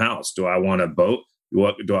dream house? Do I want a boat?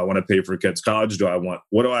 What do I want to pay for kids' college?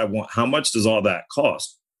 What do I want? How much does all that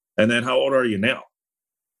cost? And then how old are you now?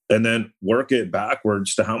 And then work it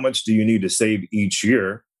backwards to how much do you need to save each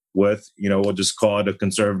year with, we'll just call it a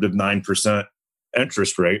conservative 9%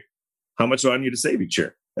 interest rate. How much do I need to save each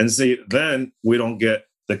year? And see, then we don't get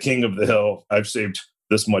the king of the hill. I've saved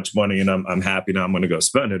this much money and I'm happy now I'm going to go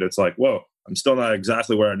spend it. It's like, whoa, I'm still not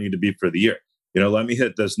exactly where I need to be for the year. Let me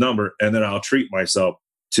hit this number and then I'll treat myself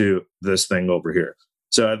to this thing over here.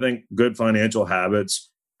 So I think good financial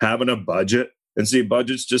habits, having a budget, and see,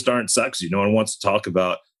 budgets just aren't sexy. No one wants to talk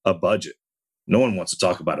about a budget. No one wants to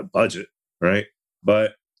talk about a budget, right?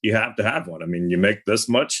 But you have to have one. I mean, you make this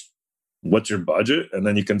much, what's your budget? And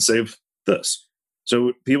then you can save this.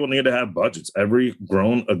 So people need to have budgets. Every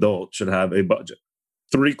grown adult should have a budget.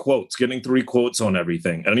 3 quotes, getting 3 quotes on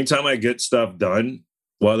everything. Anytime I get stuff done,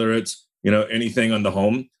 whether it's, anything on the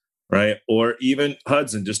home, right? Or even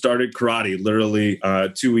Hudson just started karate literally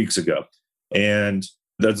 2 weeks ago. And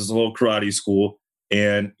there's this little karate school.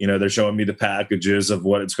 And, they're showing me the packages of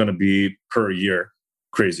what it's going to be per year.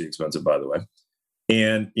 Crazy expensive, by the way.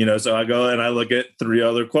 And, so I go and I look at 3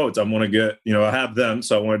 other quotes. I want to get, I have them.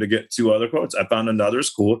 So I wanted to get 2 other quotes. I found another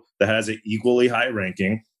school that has an equally high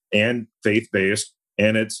ranking and faith-based.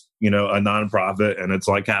 And it's, a nonprofit and it's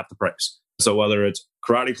like half the price. So whether it's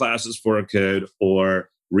karate classes for a kid or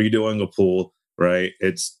redoing a pool, right?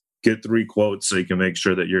 It's get 3 quotes so you can make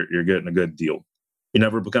sure that you're getting a good deal. You're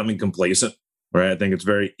never becoming complacent, right? I think it's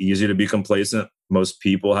very easy to be complacent. Most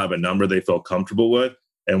people have a number they feel comfortable with,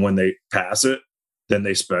 and when they pass it, then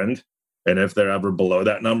they spend. And if they're ever below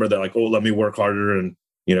that number, they're like, "Oh, let me work harder and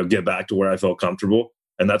get back to where I feel comfortable."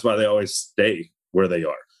 And that's why they always stay where they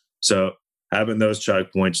are. So having those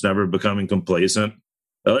checkpoints, never becoming complacent.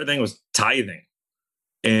 The other thing was tithing,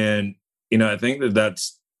 and I think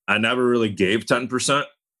I never really gave 10%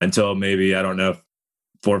 until maybe, I don't know,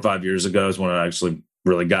 4 or 5 years ago is when I actually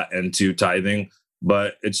really got into tithing.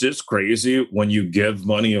 But it's just crazy when you give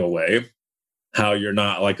money away, how you're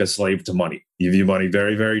not like a slave to money. You view money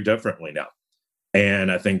very, very differently now.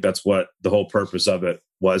 And I think that's what the whole purpose of it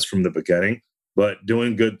was from the beginning. But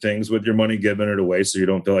doing good things with your money, giving it away so you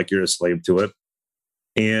don't feel like you're a slave to it.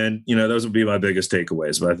 And, those would be my biggest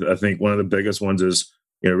takeaways. But I think one of the biggest ones is,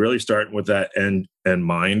 really starting with that end in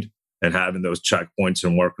mind and having those checkpoints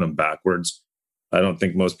and working them backwards. I don't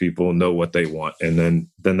think most people know what they want. And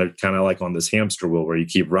then they're kind of like on this hamster wheel where you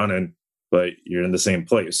keep running, but you're in the same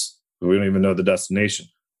place. We don't even know the destination.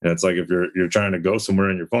 And it's like if you're trying to go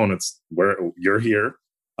somewhere in your phone, it's where you're here.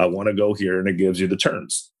 I want to go here, and it gives you the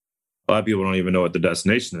turns. A lot of people don't even know what the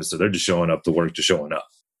destination is, so they're just showing up to work, just showing up.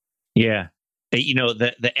 Yeah.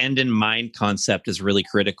 The end in mind concept is really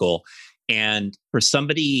critical. And for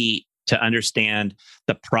somebody to understand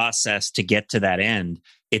the process to get to that end,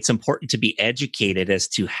 it's important to be educated as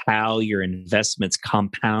to how your investments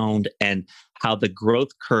compound and how the growth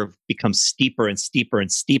curve becomes steeper and steeper and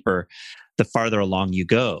steeper the farther along you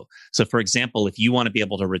go. So, for example, if you want to be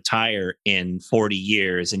able to retire in 40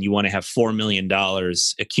 years and you want to have $4 million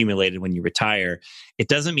accumulated when you retire, it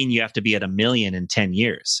doesn't mean you have to be at $1 million in 10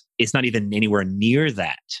 years. It's not even anywhere near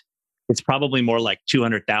that. It's probably more like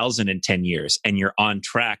 200,000 in 10 years, and you're on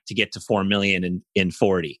track to get to 4 million in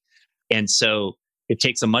 40. And so it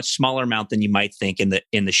takes a much smaller amount than you might think in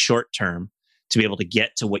the short term to be able to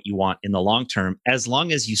get to what you want in the long term, as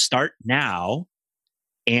long as you start now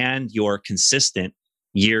and you're consistent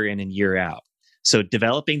year in and year out. So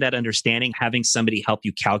developing that understanding, having somebody help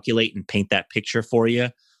you calculate and paint that picture for you,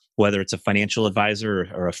 whether it's a financial advisor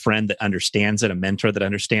or a friend that understands it, a mentor that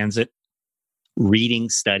understands it, reading,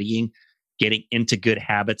 studying, getting into good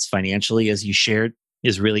habits financially, as you shared,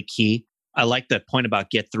 is really key. I like that point about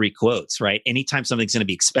get 3 quotes, right? Anytime something's going to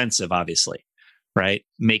be expensive, obviously, right?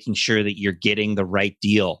 Making sure that you're getting the right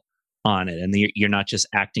deal on it and you're not just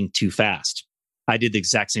acting too fast. I did the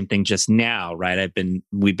exact same thing just now, right?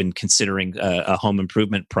 We've been considering a home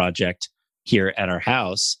improvement project here at our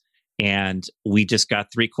house, and we just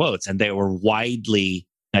got 3 quotes, and they were widely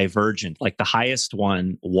divergent. Like the highest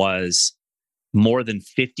one was more than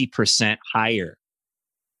 50% higher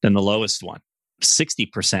than the lowest one,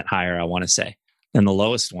 60% higher, I want to say, than the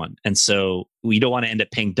lowest one. And so we don't want to end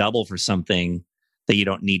up paying double for something that you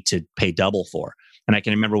don't need to pay double for. And I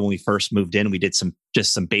can remember when we first moved in, we did some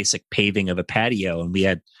basic paving of a patio, and we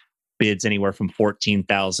had bids anywhere from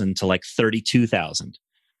 14,000 to like 32,000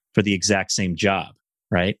 for the exact same job,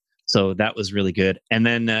 right? So that was really good. And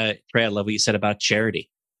then, Trey, I love what you said about charity,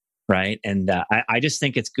 right? And I just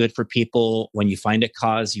think it's good for people when you find a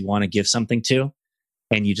cause you want to give something to,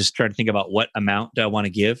 and you just try to think about what amount do I want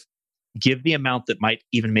to give? Give the amount that might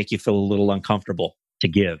even make you feel a little uncomfortable to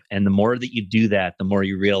give. And the more that you do that, the more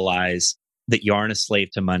you realize that you aren't a slave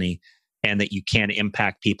to money and that you can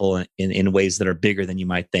impact people in ways that are bigger than you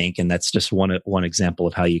might think. And that's just one example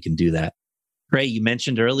of how you can do that. Trey, you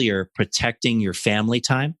mentioned earlier protecting your family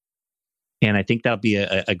time. And I think that'll be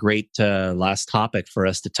a great last topic for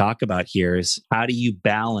us to talk about here is how do you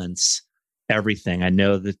balance everything? I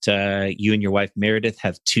know that you and your wife, Meredith,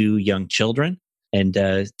 have 2 young children. And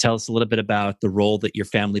tell us a little bit about the role that your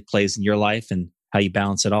family plays in your life and how you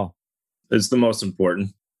balance it all. It's the most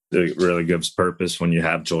important. It really gives purpose when you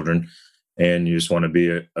have children, and you just want to be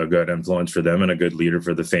a good influence for them and a good leader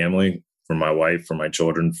for the family, for my wife, for my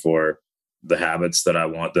children, for the habits that I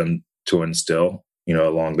want them to instill,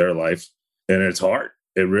 along their life. And it's hard.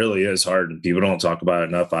 It really is hard. And people don't talk about it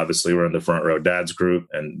enough. Obviously, we're in the Front Row Dads group,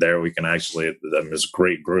 and there we can actually, it's a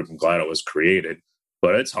great group. I'm glad it was created,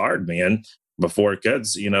 but it's hard, man. Before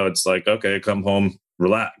kids, it's like, okay, come home,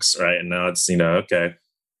 relax, right? And now it's, okay,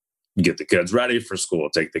 get the kids ready for school,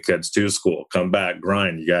 take the kids to school, come back,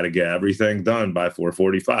 grind. You got to get everything done by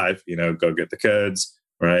 4:45, go get the kids,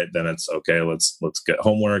 right? Then it's okay, let's get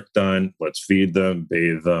homework done. Let's feed them,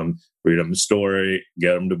 bathe them, read them a story,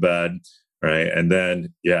 get them to bed, right? And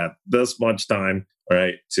then, this much time,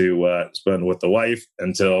 right, to spend with the wife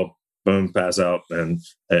until, boom, pass out and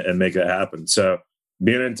make it happen. So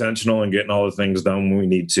being intentional and getting all the things done when we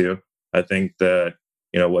need to. I think that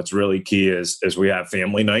what's really key is we have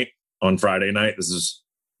family night on Friday night. This is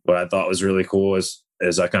what I thought was really cool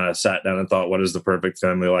is I kind of sat down and thought, what does the perfect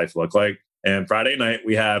family life look like? And Friday night,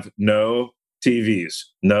 we have no TVs,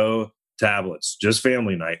 no tablets, just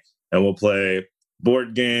family night. And we'll play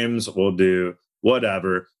board games, we'll do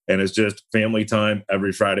whatever. And it's just family time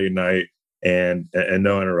every Friday night and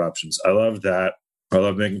no interruptions. I love that. I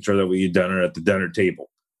love making sure that we eat dinner at the dinner table.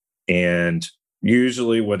 And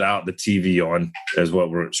usually without the TV on is what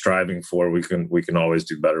we're striving for. We can always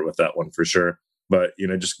do better with that one for sure. But,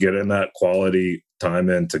 just getting that quality time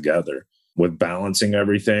in together with balancing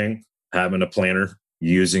everything, having a planner,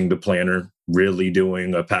 using the planner, really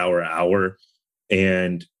doing a power hour.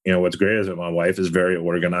 And, what's great is that my wife is very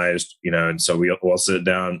organized, and so we'll sit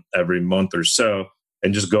down every month or so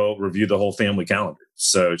and just go review the whole family calendar.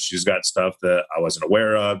 So she's got stuff that I wasn't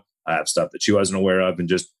aware of. I have stuff that she wasn't aware of, and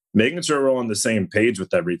just making sure we're on the same page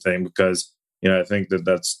with everything, because, I think that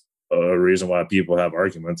that's a reason why people have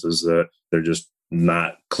arguments is that they're just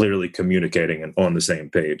not clearly communicating and on the same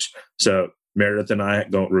page. So Meredith and I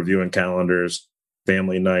go reviewing calendars,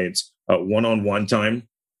 family nights, one-on-one time,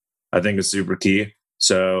 I think is super key.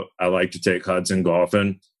 So I like to take Hudson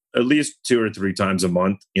golfing at least 2 or 3 times a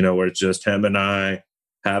month, where it's just him and I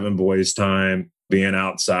having boys time, being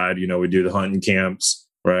outside. We do the hunting camps,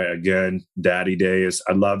 right? Again, daddy days.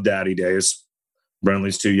 I love daddy days.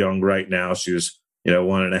 Brentley's too young right now. She was,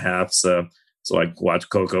 1.5. So like watch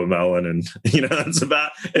Coco Melon and, it's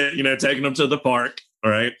about, taking them to the park.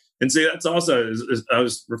 All right. And see, that's also, I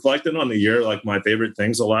was reflecting on the year, like my favorite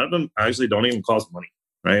things. A lot of them actually don't even cost money,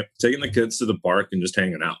 right? Taking the kids to the park and just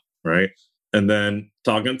hanging out, right? And then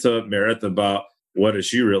talking to Meredith about what does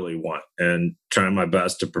she really want and trying my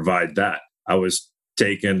best to provide that. I was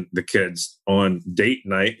taking the kids on date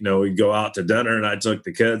night. We'd go out to dinner and I took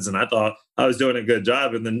the kids and I thought I was doing a good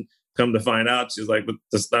job. And then come to find out, she's like, but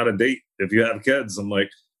that's not a date if you have kids. I'm like,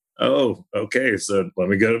 oh, okay. So let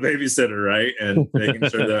me go to babysitter, right? And making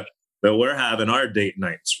sure that we're having our date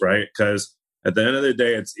nights, right? Because at the end of the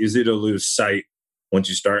day, it's easy to lose sight once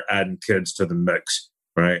you start adding kids to the mix,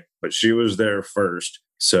 right? But she was there first.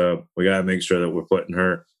 So we got to make sure that we're putting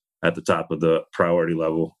her at the top of the priority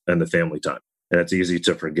level and the family time. And it's easy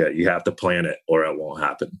to forget. You have to plan it or it won't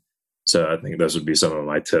happen. So I think those would be some of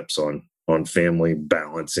my tips on family,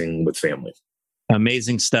 balancing with family.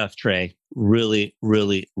 Amazing stuff, Trey. Really,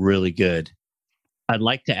 really, really good. I'd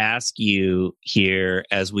like to ask you here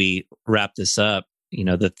as we wrap this up,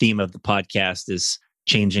 the theme of the podcast is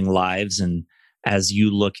changing lives. And as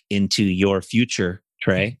you look into your future,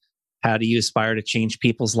 Trey, how do you aspire to change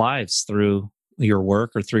people's lives through your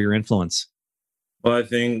work or through your influence? Well, I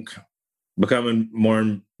think becoming more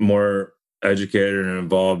and more educated and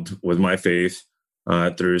involved with my faith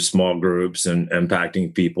through small groups and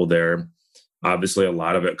impacting people there. Obviously, a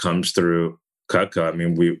lot of it comes through Cutco. I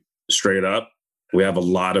mean, we have a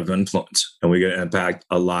lot of influence and we get to impact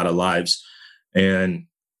a lot of lives. And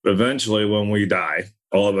eventually when we die,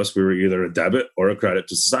 all of us, we were either a debit or a credit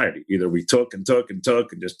to society. Either we took and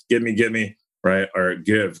just give me, right? Or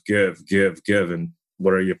give. And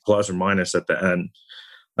what are your plus or minus at the end?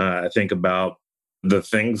 I think about the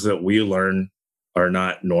things that we learn are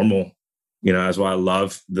not normal. That's why I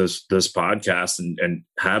love this podcast and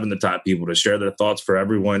having the top people to share their thoughts for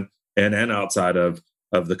everyone and outside of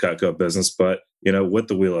the Cutco business. But, with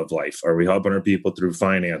the Wheel of Life, are we helping our people through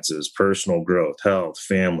finances, personal growth, health,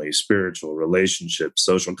 family, spiritual, relationships,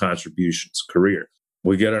 social contributions, career?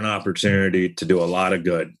 We get an opportunity to do a lot of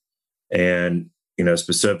good. And,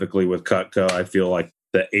 specifically with Cutco, I feel like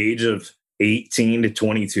the age of 18 to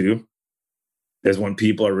 22 is when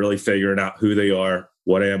people are really figuring out who they are.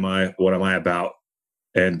 What am I about?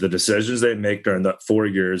 And the decisions they make during that 4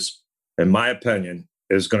 years, in my opinion,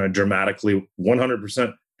 is going to dramatically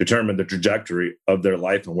 100% determine the trajectory of their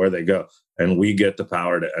life and where they go. And we get the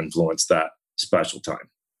power to influence that special time.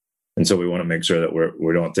 And so we want to make sure that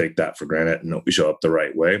we don't take that for granted and that we show up the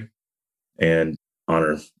right way and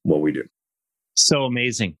honor what we do. So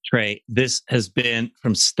amazing, Trey. This has been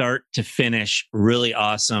from start to finish really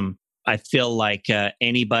awesome. I feel like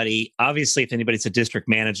anybody, obviously, if anybody's a district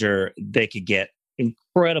manager, they could get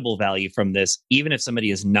incredible value from this. Even if somebody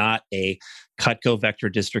is not a Cutco Vector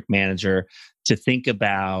district manager, to think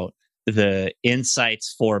about the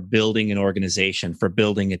insights for building an organization, for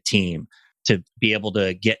building a team, to be able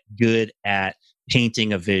to get good at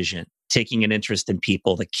painting a vision, taking an interest in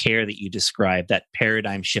people, the care that you described, that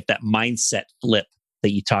paradigm shift, that mindset flip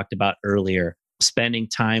that you talked about earlier, spending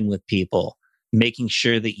time with people, making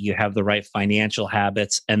sure that you have the right financial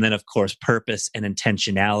habits, and then, of course, purpose and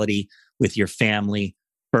intentionality with your family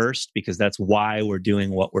first, because that's why we're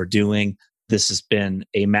doing what we're doing. This has been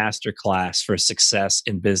a masterclass for success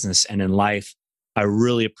in business and in life. I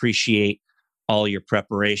really appreciate all your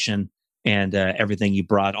preparation and everything you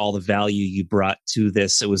brought, all the value you brought to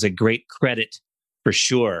this. It was a great credit for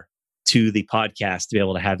sure to the podcast to be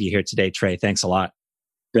able to have you here today, Trey. Thanks a lot.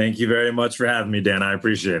 Thank you very much for having me, Dan. I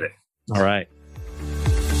appreciate it. All right.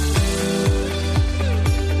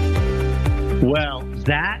 Well,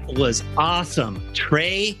 that was awesome.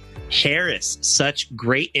 Trey Harris, such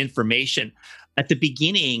great information. At the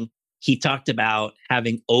beginning, he talked about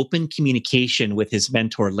having open communication with his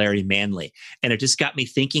mentor, Larry Manley. And it just got me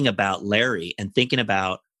thinking about Larry and thinking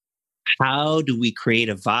about how do we create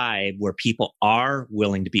a vibe where people are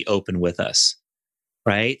willing to be open with us,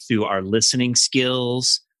 right? Through our listening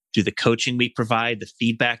skills, through the coaching we provide, the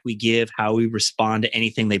feedback we give, how we respond to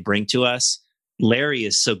anything they bring to us. Larry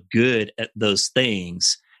is so good at those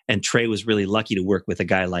things. And Trey was really lucky to work with a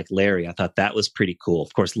guy like Larry. I thought that was pretty cool.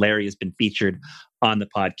 Of course, Larry has been featured on the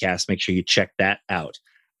podcast. Make sure you check that out.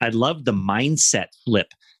 I love the mindset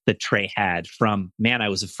flip that Trey had from, man, I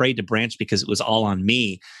was afraid to branch because it was all on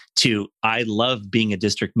me, to I love being a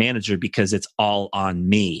district manager because it's all on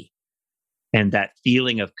me. And that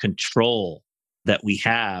feeling of control that we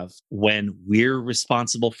have when we're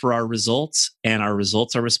responsible for our results and our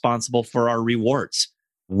results are responsible for our rewards.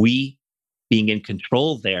 We being in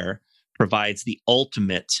control there provides the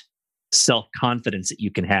ultimate self-confidence that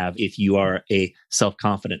you can have if you are a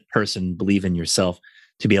self-confident person, believe in yourself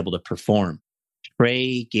to be able to perform.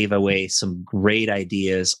 Trey gave away some great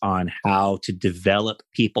ideas on how to develop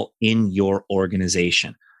people in your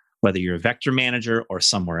organization, whether you're a vector manager or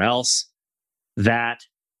somewhere else. That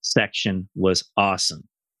section was awesome.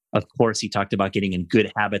 Of course, he talked about getting in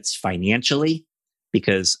good habits financially,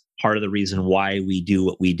 because part of the reason why we do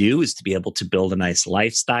what we do is to be able to build a nice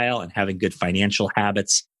lifestyle, and having good financial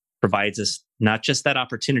habits provides us not just that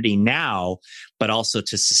opportunity now, but also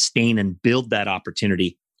to sustain and build that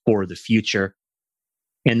opportunity for the future.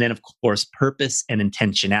 And then, of course, purpose and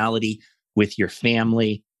intentionality with your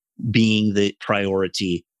family being the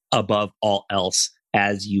priority above all else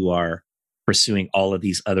as you are pursuing all of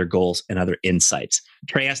these other goals and other insights.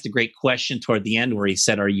 Trey asked a great question toward the end where he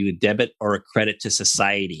said, are you a debit or a credit to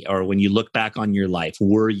society? Or when you look back on your life,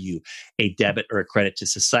 were you a debit or a credit to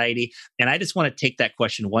society? And I just want to take that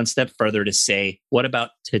question one step further to say, what about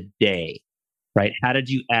today? Right? How did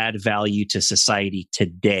you add value to society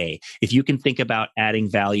today? If you can think about adding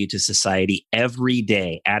value to society every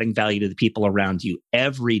day, adding value to the people around you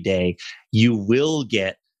every day, you will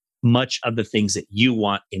get much of the things that you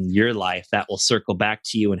want in your life that will circle back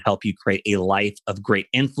to you and help you create a life of great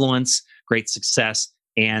influence, great success,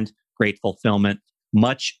 and great fulfillment,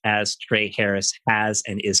 much as Trey Harris has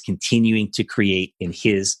and is continuing to create in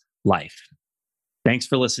his life. Thanks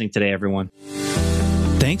for listening today, everyone.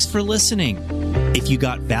 Thanks for listening. If you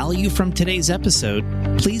got value from today's episode,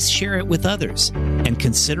 please share it with others and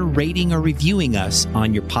consider rating or reviewing us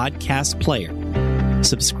on your podcast player.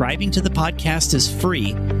 Subscribing to the podcast is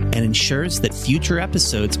free and ensures that future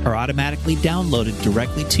episodes are automatically downloaded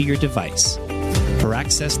directly to your device. For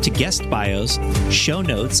access to guest bios, show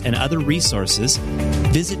notes, and other resources,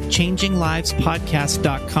 visit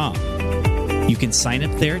changinglivespodcast.com. You can sign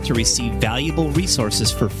up there to receive valuable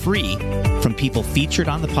resources for free from people featured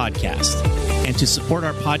on the podcast. And to support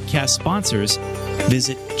our podcast sponsors,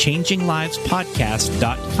 visit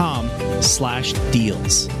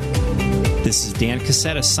changinglivespodcast.com/deals. This is Dan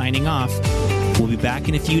Cassetta signing off. We'll be back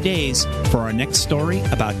in a few days for our next story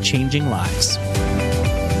about changing lives.